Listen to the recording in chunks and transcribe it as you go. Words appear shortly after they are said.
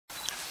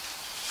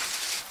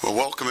Well,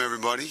 welcome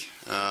everybody.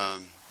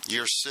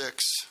 Year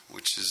 6,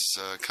 which is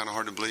kind of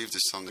hard to believe to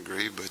some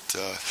degree, but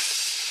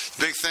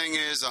big thing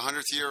is the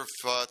 100th year of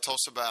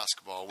Tulsa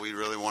basketball. We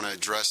really want to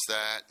address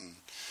that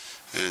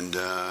and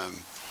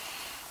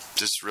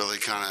just really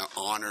kind of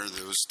honor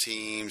those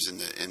teams and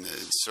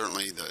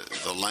certainly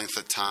the length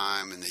of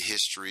time and the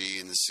history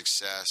and the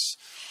success.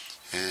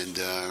 And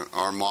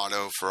our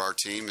motto for our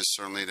team is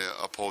certainly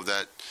to uphold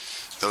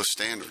those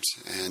standards.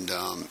 And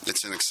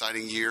it's an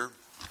exciting year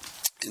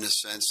in the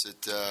sense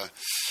that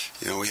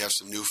we have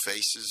some new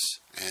faces,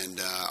 and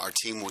our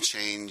team will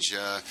change,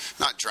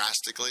 not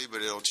drastically,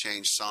 but it'll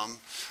change some.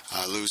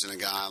 Losing a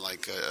guy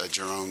like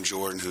Jerome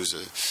Jordan, who's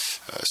a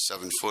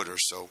 7-footer.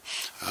 So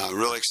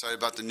really excited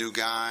about the new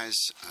guys.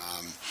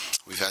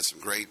 We've had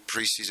some great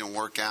preseason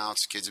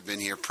workouts. Kids have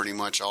been here pretty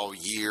much all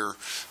year,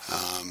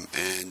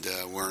 and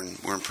we're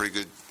in pretty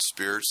good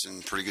spirits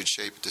and pretty good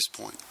shape at this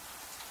point.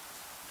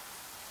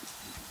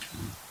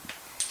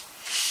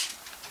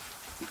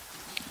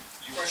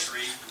 You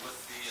agreed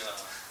with the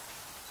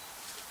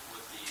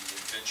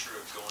adventure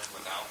of going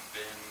without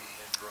Ben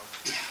and Jerome?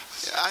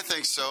 Yeah, I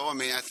think so. I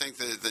mean, I think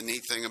the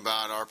neat thing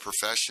about our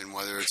profession,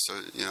 whether it's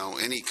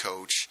any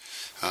coach,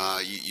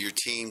 your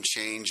team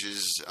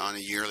changes on a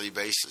yearly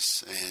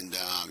basis, and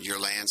your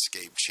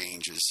landscape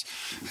changes,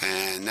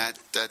 and that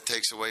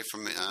takes away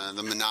from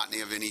the monotony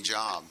of any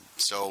job.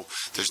 So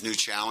there's new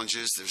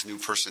challenges, there's new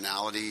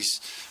personalities,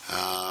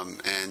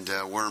 and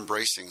we're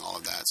embracing all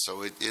of that.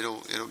 So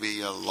it'll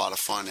be a lot of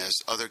fun as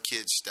other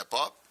kids step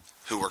up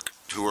who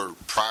were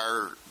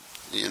prior,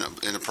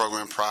 in the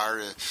program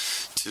prior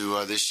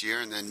to this year,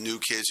 and then new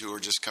kids who are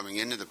just coming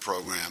into the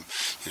program,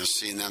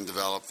 seeing them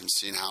develop and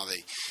seeing how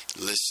they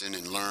listen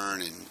and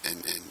learn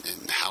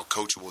and how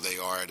coachable they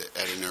are at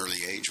an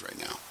early age right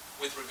now.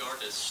 With regard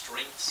to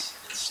strengths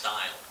and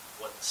style,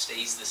 what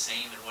stays the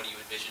same and what do you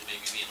envision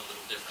maybe being a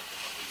little different than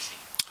what we've seen?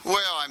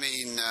 Well, I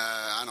mean,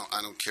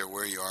 I don't care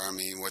where you are. I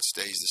mean, what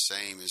stays the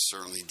same is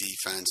certainly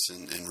defense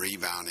and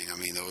rebounding. I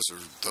mean, those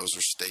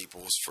are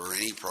staples for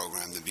any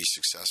program to be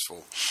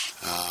successful.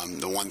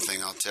 The one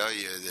thing I'll tell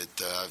you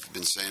that I've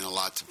been saying a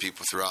lot to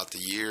people throughout the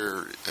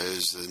year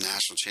is the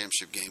national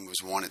championship game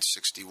was won at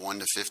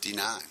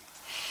 61-59.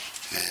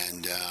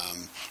 And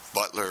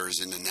Butler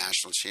is in the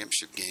national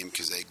championship game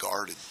because they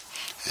guarded,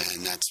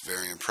 and that's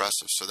very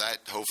impressive. So that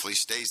hopefully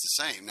stays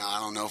the same. Now, I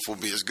don't know if we'll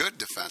be as good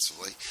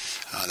defensively.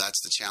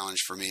 That's the challenge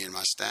for me and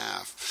my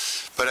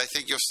staff. But I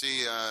think you'll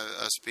see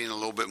us being a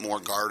little bit more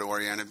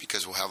guard-oriented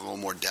because we'll have a little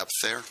more depth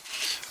there.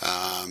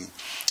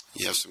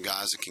 You have some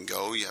guys that can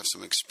go. You have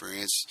some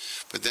experience.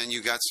 But then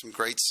you got some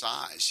great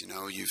size.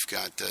 You've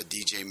got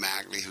DJ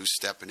Magley, who's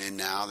stepping in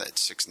now,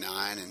 that's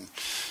 6'9" and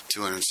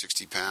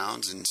 260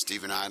 pounds. And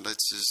Stephen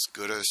Eidlet's as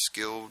good a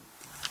skilled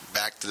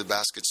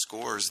back-to-the-basket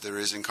scorer as there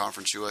is in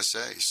Conference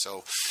USA.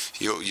 So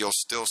you'll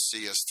still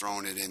see us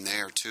throwing it in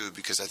there, too,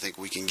 because I think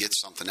we can get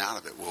something out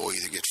of it. We'll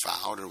either get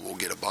fouled or we'll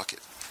get a bucket.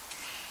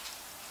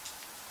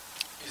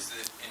 Is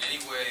it in any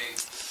way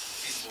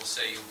feasible to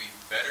say you'll be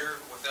better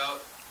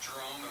without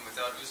Jerome and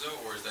without Uzo,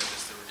 or is that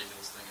just a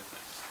ridiculous thing to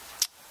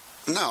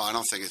think? No, I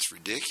don't think it's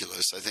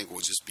ridiculous. I think we'll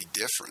just be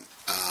different.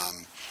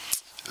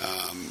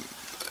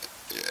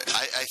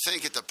 I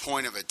think at the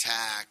point of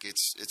attack,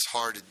 it's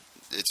hard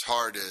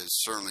to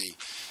certainly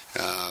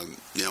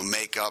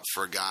make up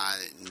for a guy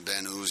in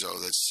Ben Uzo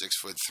that's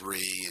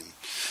 6'3" and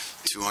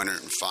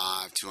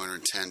 205,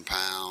 210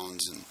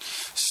 pounds, and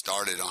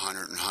started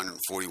 100 and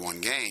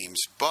 141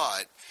 games.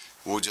 But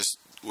we'll just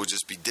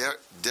be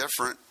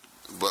different.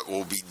 But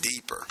we'll be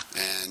deeper,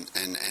 and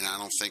I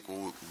don't think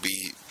we'll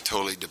be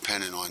totally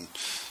dependent on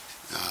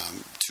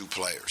two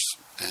players,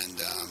 and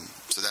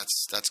so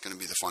that's going to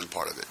be the fun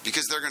part of it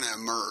because they're going to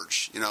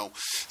emerge.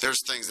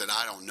 There's things that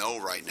I don't know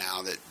right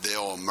now that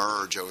they'll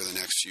emerge over the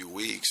next few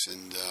weeks,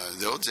 and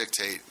they'll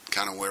dictate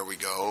kind of where we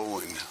go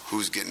and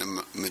who's getting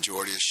the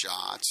majority of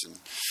shots,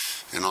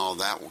 and all of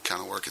that will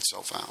kind of work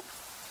itself out.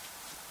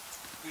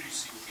 Who do you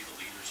see will be the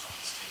leaders on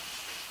this team?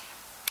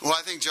 Well,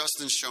 I think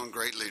Justin's shown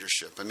great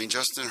leadership. I mean,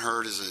 Justin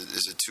Hurd is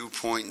a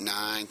 2.9,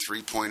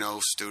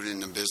 3.0 student in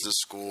the business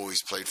school.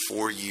 He's played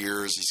 4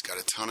 years. He's got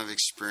a ton of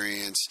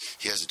experience.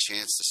 He has a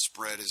chance to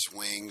spread his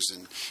wings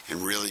and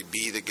really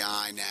be the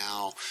guy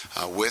now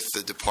with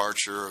the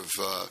departure of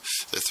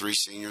the 3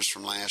 seniors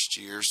from last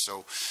year.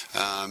 So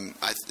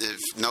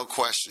no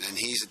question. And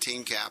he's a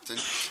team captain.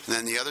 And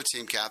then the other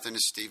team captain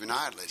is Stephen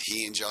Eidlet.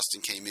 He and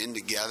Justin came in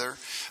together.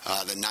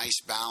 The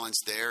nice balance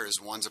there is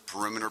one's a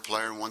perimeter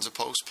player and one's a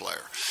post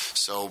player.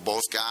 So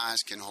both guys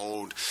can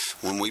hold,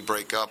 when we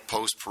break up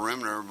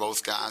post-perimeter,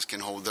 both guys can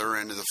hold their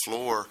end of the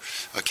floor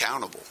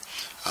accountable.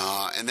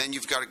 And then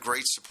you've got a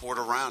great support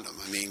around them.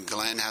 I mean,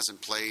 Glenn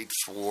hasn't played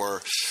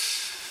for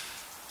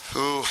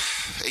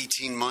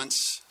 18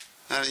 months.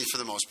 For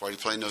the most part, he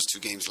played in those 2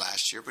 games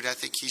last year, but I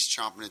think he's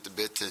chomping at the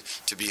bit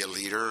to be a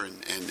leader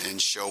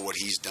and show what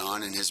he's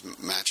done in his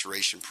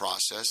maturation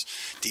process.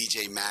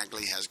 DJ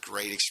Magley has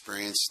great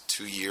experience,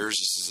 2 years.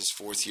 This is his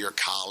 4th year of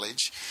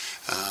college.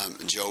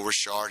 Joe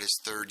Richard, his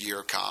 3rd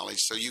year of college.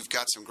 So you've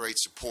got some great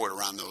support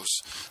around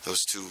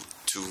those two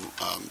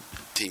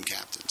team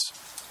captains.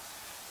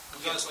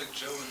 Guys like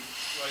Joe and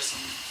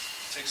Bryson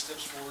take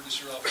steps forward this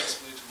year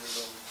offensively to where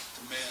they'll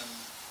demand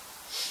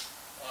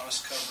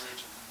honest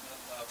coverage and not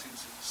allow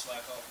teams to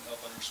slack off and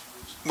help on your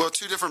screws? Well,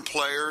 2 different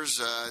players,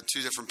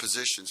 2 different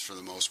positions for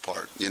the most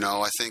part.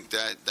 I think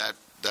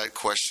that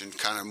question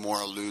kind of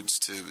more alludes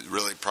to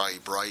really probably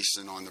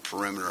Bryson on the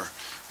perimeter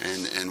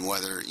and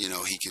whether,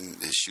 he can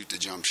shoot the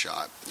jump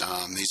shot.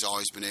 He's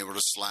always been able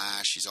to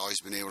slash. He's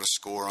always been able to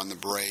score on the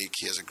break.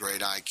 He has a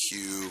great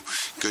IQ,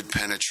 good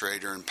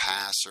penetrator and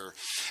passer.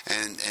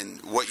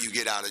 And what you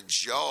get out of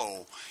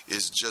Joe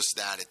is just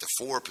that at the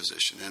 4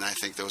 position. And I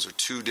think those are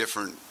 2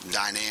 different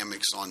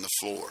dynamics on the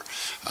floor.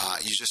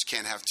 You just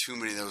can't have too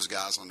many of those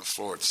guys on the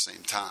floor at the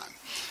same time.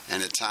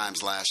 And at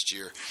times last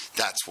year,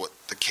 that's what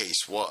the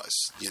case was.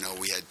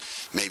 We had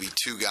maybe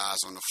 2 guys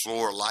on the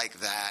floor like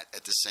that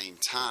at the same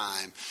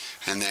time,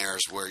 and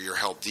there's where your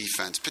help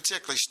defense,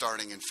 particularly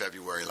starting in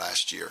February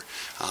last year,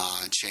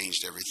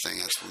 changed everything.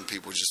 That's when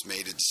people just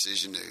made a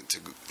decision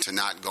to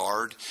not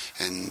guard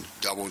and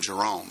double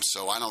Jerome.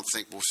 So I don't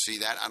think we'll see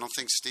that. I don't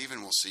think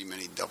Stephen will see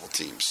many double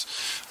teams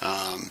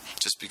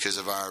just because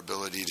of our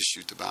ability to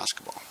shoot the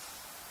basketball.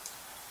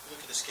 Look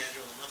at the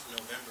schedule. The month of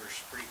November is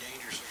pretty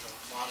dangerous. There's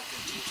a lot of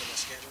good teams on the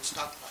schedule. Let's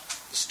talk about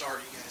the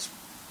start you guys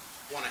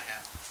want to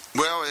have.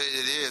 Well,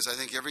 it is. I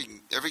think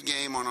every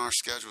game on our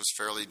schedule is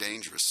fairly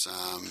dangerous.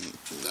 I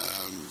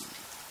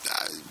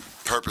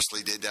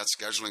purposely did that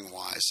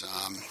scheduling-wise.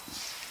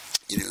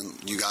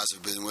 You guys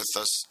have been with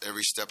us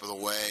every step of the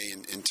way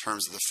in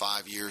terms of the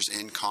 5 years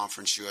in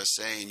Conference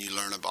USA, and you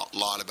learn a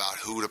lot about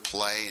who to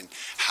play and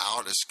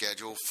how to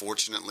schedule.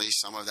 Fortunately,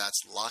 some of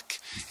that's luck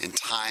and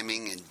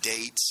timing and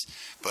dates,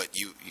 but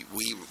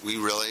we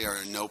really are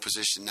in no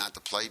position not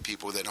to play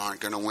people that aren't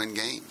going to win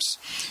games.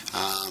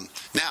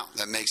 Now,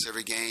 that makes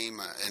every game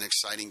an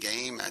exciting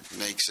game. That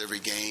makes every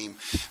game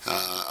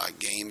a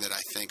game that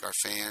I think our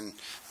fan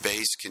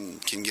base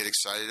can get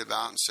excited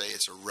about and say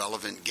it's a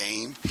relevant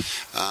game.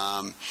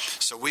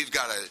 So we've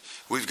got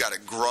to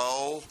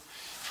grow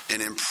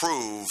and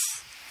improve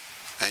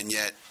and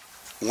yet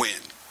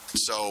win.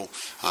 So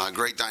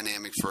great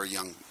dynamic for a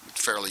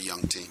fairly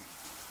young team.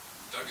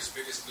 Doug's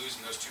biggest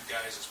losing those 2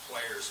 guys as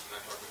players,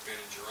 when I talk with Ben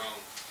and Jerome,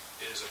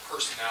 is a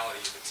personality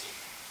of the team.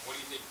 What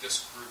do you think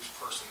this group's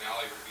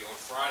personality would be on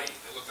Friday?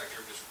 They look like they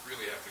were just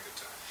really having a good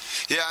time.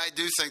 Yeah, I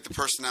do think the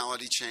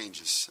personality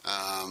changes.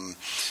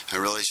 I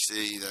really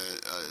see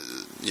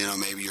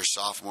maybe your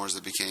sophomores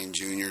that became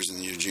juniors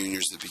and your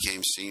juniors that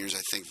became seniors.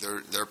 I think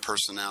their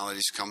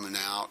personalities coming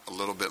out a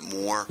little bit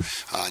more,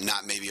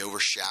 not maybe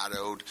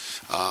overshadowed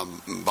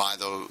by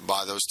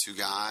those 2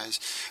 guys.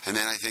 And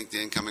then I think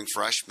the incoming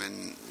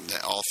freshmen,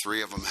 that all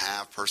 3 of them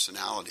have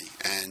personality.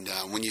 And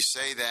when you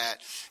say that,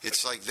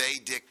 it's like they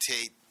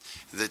dictate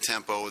the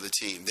tempo of the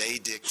team. They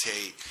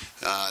dictate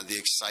the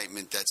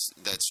excitement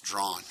that's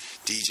drawn.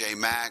 DJ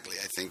Magley,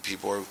 I think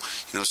people are,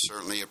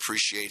 certainly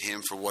appreciate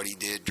him for what he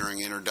did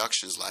during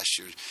introductions last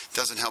year.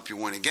 Doesn't help you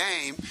win a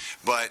game,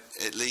 but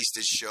at least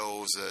it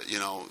shows,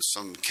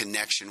 some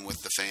connection with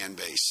the fan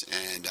base.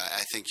 And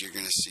I think you're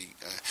going to see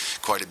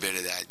quite a bit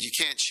of that. You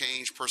can't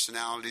change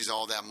personalities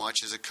all that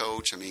much as a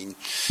coach. I mean,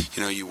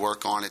 you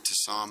work on it to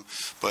some,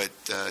 but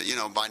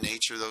by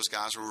nature, those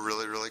guys were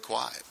really, really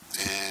quiet.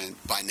 And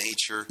by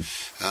nature,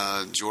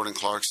 Jordan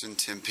Clarkson,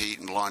 Tim Pete,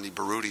 and Blondie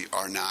Baruti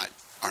are not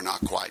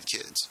quiet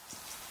kids.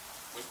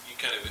 You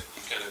kind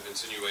of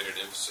insinuated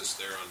emphasis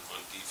there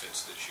on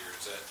defense this year.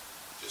 Is that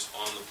just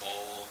on the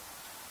ball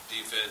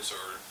defense,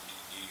 or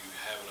do you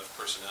have enough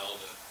personnel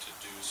to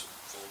do some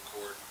full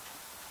court,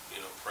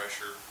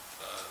 pressure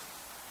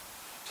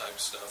type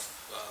stuff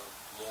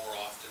more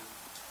often?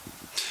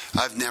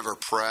 I've never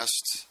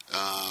pressed.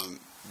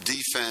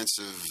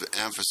 Defensive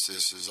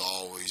emphasis has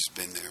always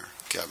been there,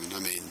 Kevin. I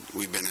mean,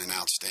 we've been an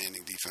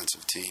outstanding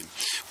defensive team.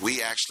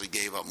 We actually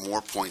gave up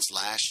more points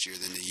last year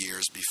than the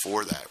years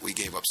before that. We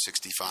gave up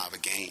 65 a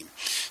game.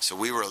 So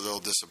we were a little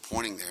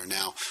disappointing there.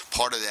 Now,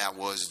 part of that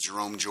was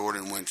Jerome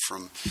Jordan went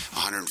from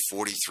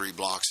 143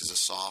 blocks as a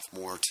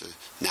sophomore to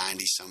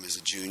 90-some as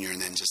a junior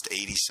and then just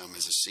 80-some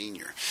as a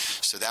senior.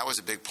 So that was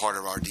a big part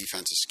of our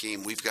defensive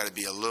scheme. We've got to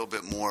be a little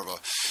bit more of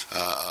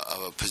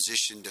a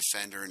position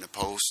defender in the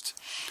post.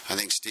 I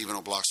think Stephen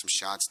will block some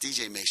shots.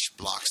 DJ may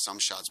block some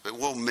shots, but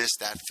we'll miss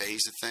that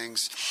phase of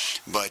things.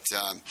 But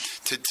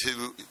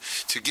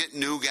to get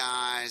new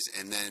guys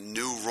and then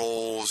new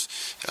roles,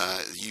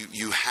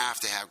 you have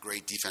to have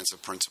great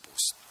defensive principles.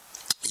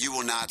 You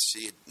will not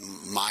see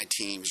my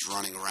teams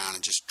running around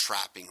and just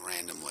trapping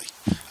randomly.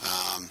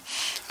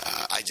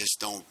 I just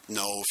don't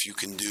know if you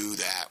can do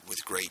that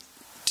with great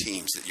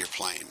teams that you're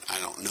playing. I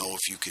don't know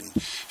if you can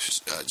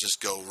just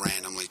go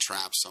randomly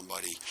trap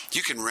somebody.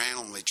 You can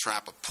randomly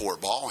trap a poor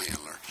ball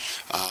handler,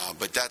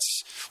 but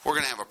we're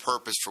going to have a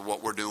purpose for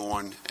what we're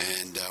doing,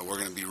 and we're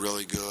going to be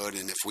really good.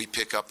 And if we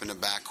pick up in the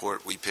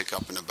backcourt, we pick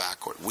up in the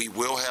backcourt. We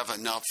will have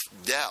enough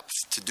depth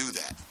to do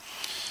that.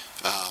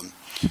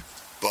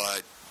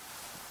 But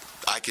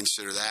I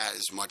consider that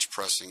as much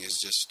pressing as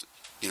just,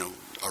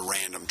 a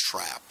random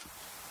trap.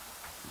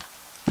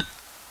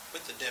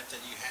 With the depth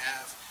that you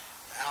have,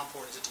 how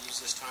important is it to use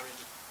this time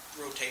into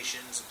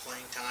rotations and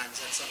playing times? Is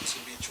that something that's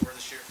going to be a chore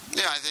this year?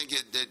 Yeah, I think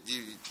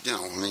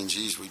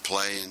we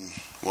play in,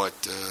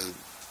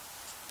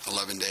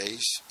 11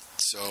 days.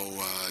 So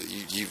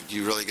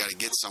you really got to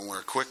get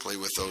somewhere quickly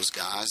with those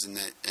guys, and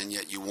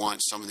yet you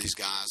want some of these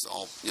guys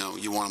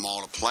you want them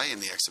all to play in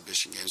the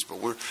exhibition games. But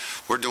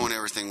we're doing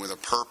everything with a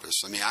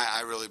purpose. I mean,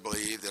 I really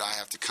believe that I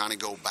have to kind of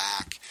go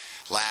back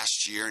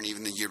last year and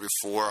even the year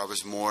before. I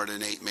was more at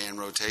an 8-man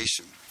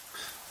rotation.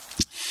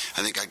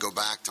 I think I go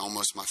back to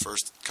almost my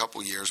first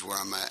couple years where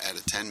I'm at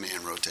a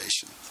 10-man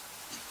rotation.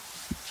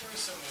 There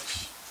was so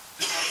much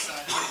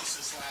outside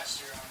emphasis last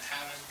year on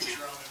having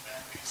Jerome and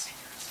Ben being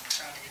seniors and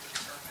trying to get to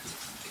the tournament.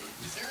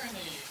 Is there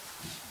any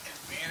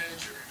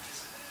advantage or is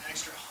it an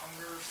extra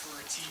hunger for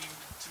a team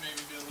to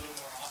maybe be a little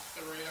more off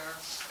the radar,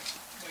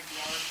 like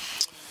you are?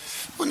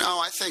 Well,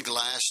 no, I think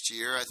last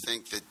year, I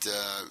think that,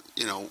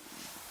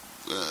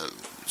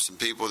 some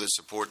people that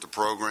support the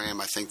program,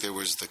 I think there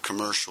was the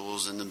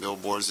commercials and the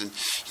billboards. And,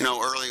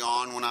 early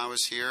on when I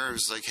was here, it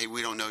was like, hey,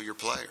 we don't know your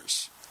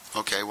players.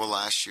 Okay, well,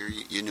 last year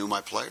you knew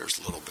my players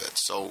a little bit.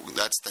 So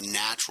that's the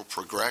natural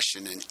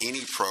progression in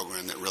any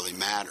program that really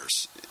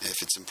matters,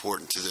 if it's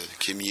important to the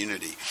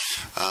community.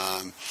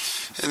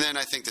 And then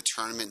I think the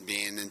tournament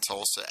being in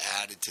Tulsa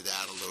added to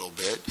that a little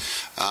bit.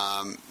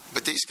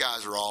 But these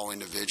guys are all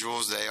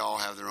individuals. They all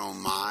have their own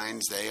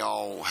minds. They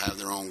all have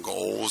their own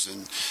goals,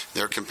 and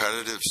they're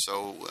competitive.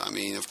 So,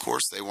 of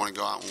course, they want to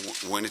go out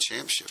and win a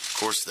championship. Of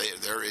course,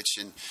 they're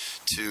itching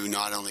to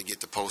not only get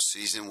the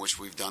postseason, which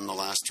we've done the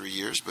last 3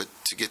 years, but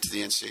to get to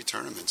the NCAA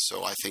tournament.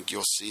 So I think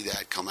you'll see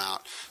that come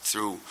out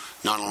through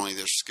not only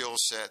their skill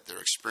set, their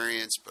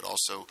experience, but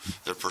also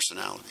their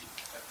personality.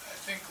 I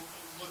think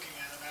looking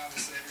at them,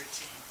 obviously every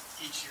team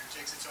each year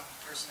takes its own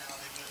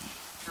personality, but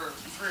for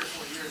 3 or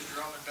 4 years,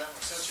 Jerome and Ben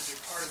were such a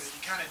big part of it.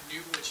 You kind of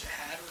knew what you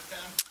had with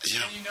them.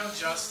 Yeah. And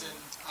Justin,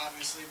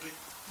 obviously, but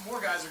more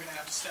guys are going to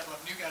have to step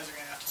up. New guys are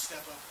going to have to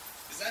step up.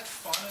 Is that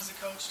fun as a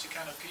coach to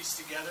kind of piece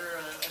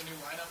together a new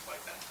lineup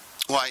like that?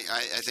 Well,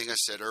 I think I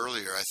said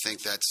earlier, I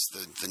think that's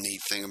the neat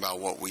thing about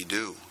what we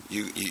do.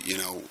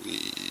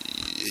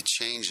 It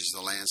changes,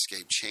 the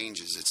landscape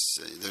changes.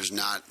 There's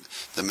not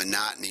the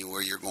monotony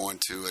where you're going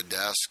to a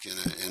desk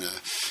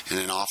in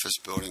an office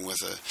building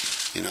with a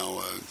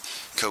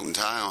coat and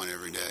tie on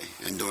every day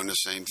and doing the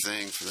same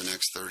thing for the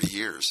next 30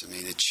 years.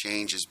 It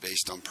changes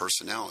based on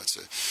personnel.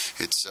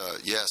 It's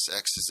yes,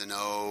 X's and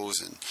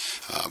O's,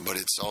 but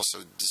it's also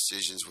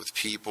decisions with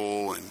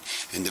people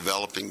and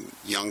developing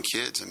young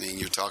kids.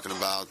 You're talking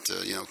about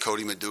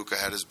Cody Maduka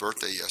had his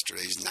birthday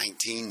yesterday. He's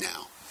 19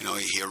 now.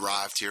 He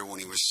arrived here when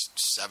he was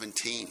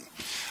 17.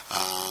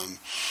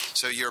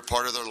 So you're a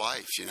part of their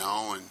life,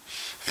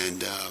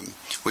 and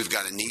we've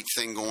got a neat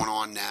thing going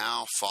on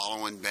now,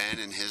 following Ben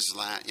in his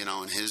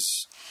in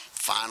his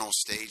final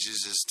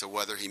stages as to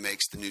whether he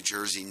makes the New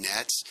Jersey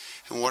Nets,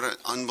 and what an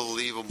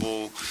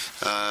unbelievable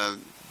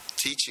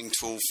teaching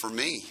tool for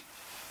me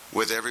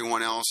with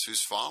everyone else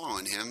who's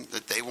following him,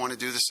 that they want to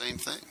do the same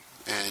thing.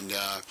 And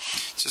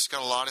it's just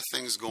got a lot of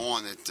things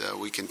going that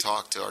we can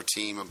talk to our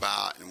team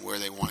about and where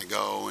they want to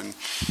go, and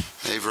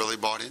they've really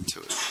bought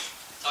into it.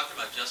 Talking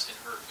about Justin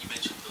Hurt, you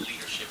mentioned the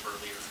leadership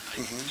earlier.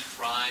 He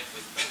thrived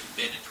with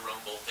Ben and Jerome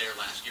both there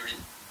last year.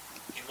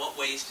 In what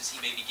ways does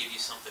he maybe give you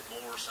something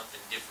more, something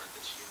different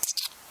this year?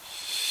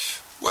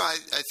 Well,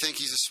 I think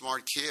he's a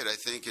smart kid. I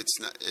think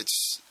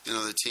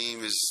the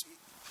team is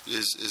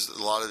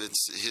a lot of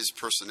it's his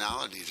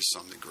personality to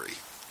some degree.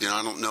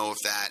 I don't know if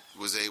that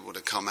was able to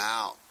come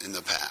out in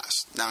the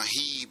past. Now,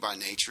 he, by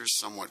nature, is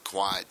somewhat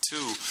quiet,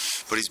 too,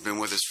 but he's been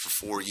with us for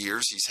 4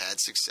 years. He's had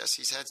success.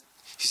 He's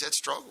had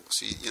struggles.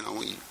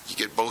 You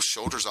get both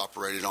shoulders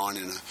operated on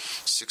in a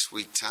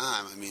 6-week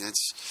time.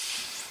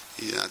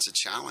 It's a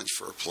challenge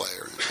for a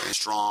player. Very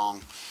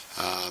strong,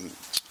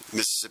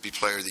 Mississippi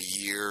Player of the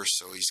Year,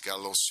 so he's got a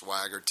little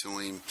swagger to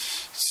him.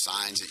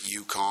 Signs at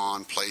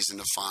UConn, plays in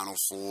the Final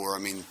Four.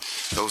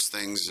 Those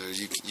things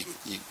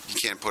you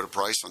can't put a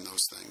price on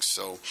those things.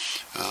 So,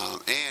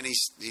 and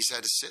he's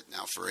had to sit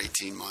now for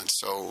 18 months.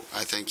 So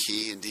I think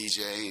he and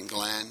DJ and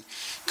Glenn,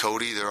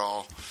 Cody, they're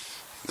all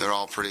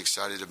pretty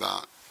excited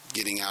about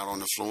getting out on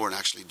the floor and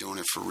actually doing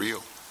it for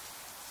real.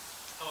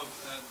 Oh,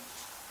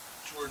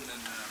 Jordan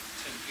and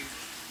Tim Peter.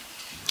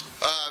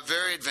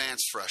 Very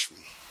advanced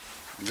freshman.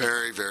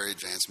 Very, very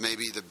advanced.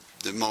 Maybe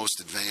the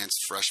most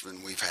advanced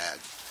freshman we've had.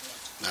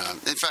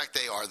 In fact,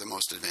 they are the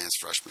most advanced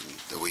freshmen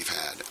that we've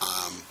had.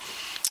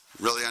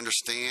 Really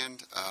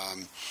understand.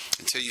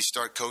 Until you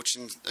start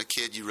coaching a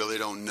kid, you really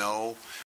don't know